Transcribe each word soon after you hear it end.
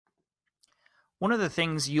One of the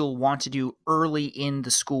things you'll want to do early in the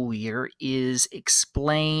school year is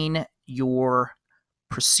explain your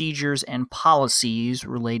procedures and policies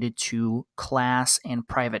related to class and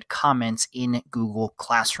private comments in Google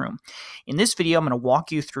Classroom. In this video, I'm going to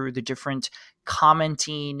walk you through the different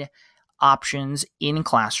commenting options in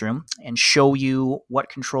Classroom and show you what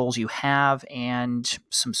controls you have and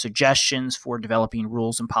some suggestions for developing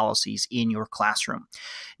rules and policies in your classroom.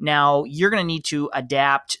 Now, you're going to need to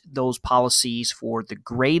adapt those policies for the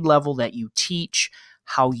grade level that you teach,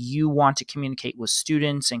 how you want to communicate with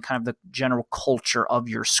students, and kind of the general culture of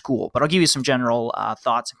your school. But I'll give you some general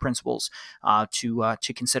thoughts and principles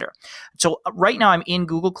to consider. So right now I'm in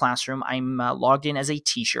Google Classroom. I'm logged in as a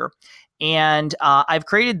teacher. And I've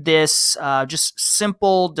created this just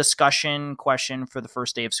simple discussion question for the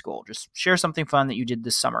first day of school. Just share something fun that you did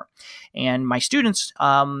this summer. And my students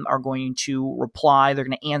are going to reply. They're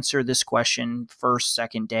going to answer this question first,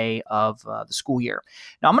 second day of the school year.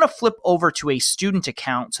 Now, I'm going to flip over to a student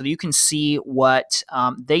account so that you can see what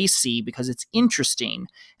they see, because it's interesting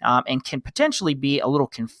and can potentially be a little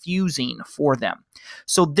confusing for them.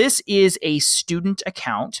 So this is a student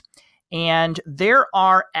account. And there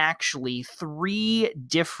are actually 3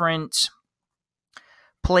 different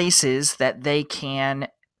places that they can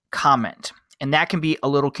comment. And that can be a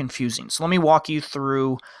little confusing. So let me walk you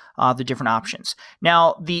through the different options.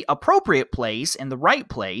 Now, the appropriate place and the right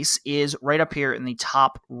place is right up here in the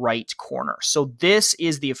top right corner. So this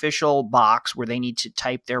is the official box where they need to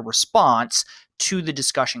type their response to the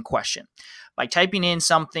discussion question. By typing in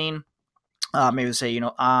something, maybe say,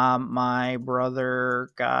 my brother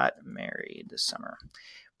got married this summer.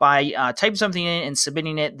 By typing something in and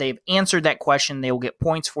submitting it, they've answered that question. They will get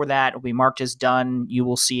points for that. It will be marked as done. You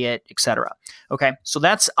will see it, etc. Okay, so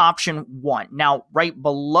that's option 1. Now, right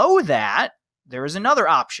below that, there is another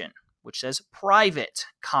option, which says private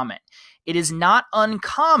comment. It is not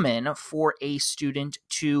uncommon for a student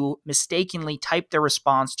to mistakenly type their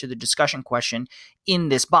response to the discussion question in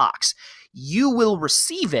this box. You will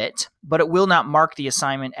receive it, but it will not mark the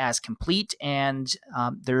assignment as complete, and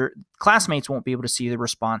their classmates won't be able to see the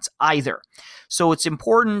response either. So it's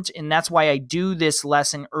important, and that's why I do this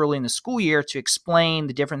lesson early in the school year, to explain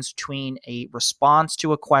the difference between a response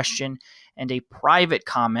to a question and a private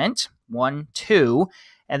comment, 1, 2,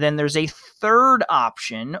 and then there's a third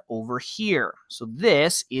option over here. So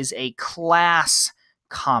this is a class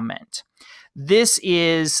comment. This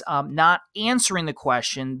is not answering the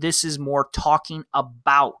question. This is more talking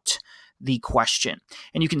about the question.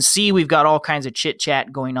 And you can see we've got all kinds of chit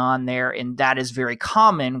chat going on there, and that is very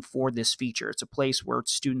common for this feature. It's a place where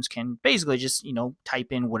students can basically just,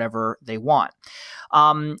 type in whatever they want.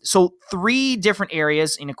 So 3 different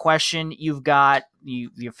areas in a question. You've got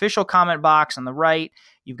the official comment box on the right.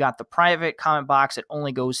 You've got the private comment box that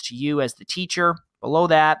only goes to you as the teacher below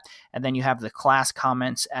that, and then you have the class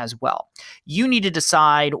comments as well. You need to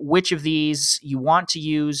decide which of these you want to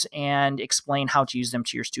use and explain how to use them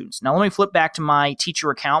to your students. Now, let me flip back to my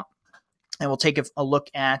teacher account, and we'll take a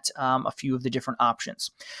look at a few of the different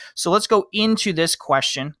options. So let's go into this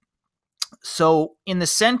question. So in the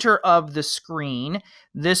center of the screen,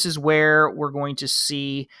 this is where we're going to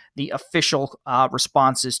see the official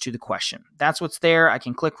responses to the question. That's what's there. I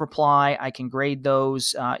can click reply. I can grade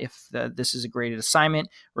those. If this is a graded assignment,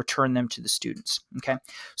 return them to the students. Okay,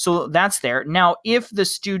 so that's there. Now, if the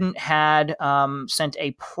student had sent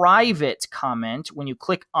a private comment, when you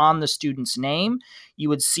click on the student's name, you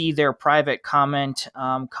would see their private comment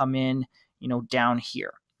come in, down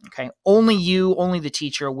here. Okay, only the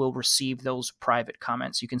teacher will receive those private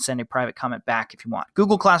comments. You can send a private comment back if you want.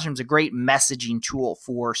 Google Classroom is a great messaging tool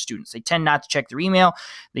for students. They tend not to check their email.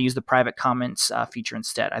 They use the private comments feature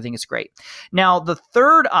instead. I think it's great. Now, the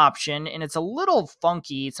third option, and it's a little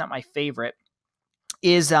funky, it's not my favorite,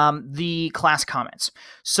 is the class comments.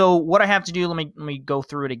 So what I have to do, let me go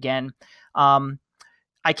through it again.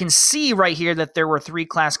 I can see right here that there were 3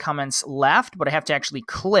 class comments left, but I have to actually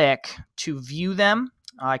click to view them.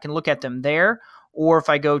 I can look at them there, or if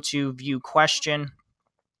I go to view question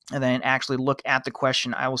and then actually look at the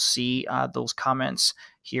question, I will see those comments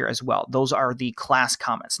here as well. Those are the class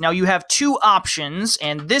comments. Now, you have 2 options,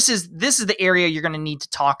 and this is the area you're going to need to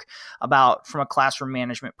talk about from a classroom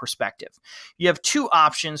management perspective. You have 2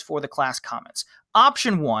 options for the class comments.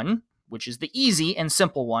 Option 1, which is the easy and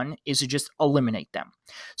simple one, is to just eliminate them.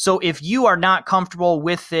 So if you are not comfortable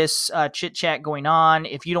with this chit chat going on,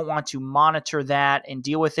 if you don't want to monitor that and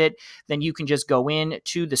deal with it, then you can just go in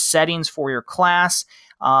to the settings for your class,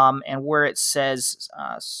 and where it says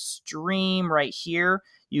stream right here,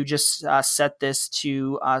 you just set this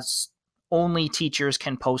to only teachers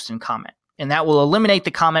can post and comment. And that will eliminate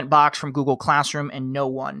the comment box from Google Classroom, and no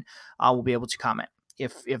one will be able to comment.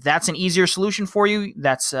 If that's an easier solution for you,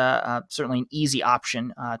 that's certainly an easy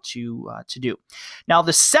option to do. Now,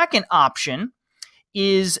 the second option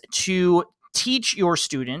is to teach your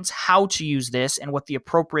students how to use this and what the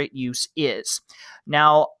appropriate use is.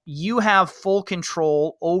 Now, you have full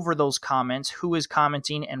control over those comments, who is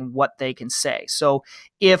commenting and what they can say. So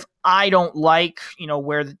if I don't like,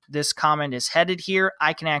 where this comment is headed here,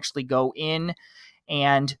 I can actually go in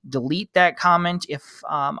and delete that comment if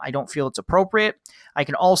I don't feel it's appropriate. I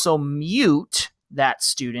can also mute that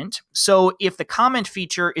student. So if the comment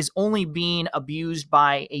feature is only being abused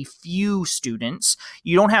by a few students,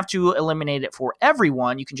 you don't have to eliminate it for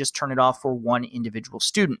everyone. You can just turn it off for one individual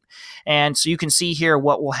student. And so you can see here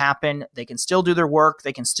what will happen. They can still do their work.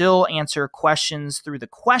 They can still answer questions through the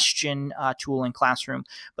question tool in Classroom,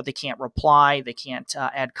 but they can't reply. They can't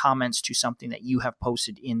add comments to something that you have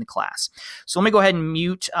posted in the class. So let me go ahead and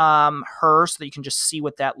mute her so that you can just see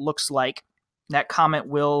what that looks like. That comment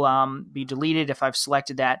will be deleted if I've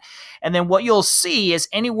selected that. And then what you'll see is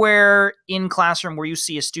anywhere in Classroom where you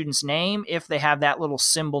see a student's name, if they have that little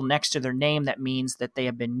symbol next to their name, that means that they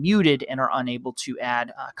have been muted and are unable to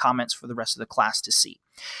add comments for the rest of the class to see.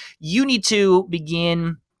 You need to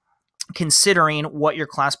begin considering what your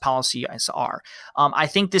class policies are. I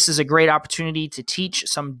think this is a great opportunity to teach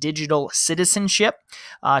some digital citizenship,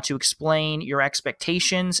 to explain your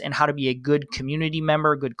expectations and how to be a good community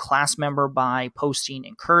member, good class member by posting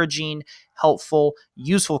encouraging, helpful,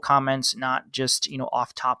 useful comments, not just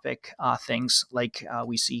off-topic things like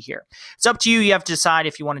we see here. It's up to you. You have to decide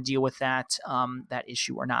if you want to deal with that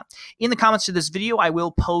issue or not. In the comments to this video, I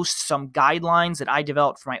will post some guidelines that I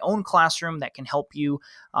developed for my own classroom that can help you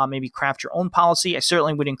maybe craft your own policy. I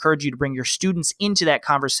certainly would encourage you to bring your students into that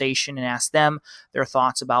conversation and ask them their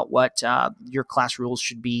thoughts about what your class rules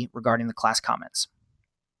should be regarding the class comments.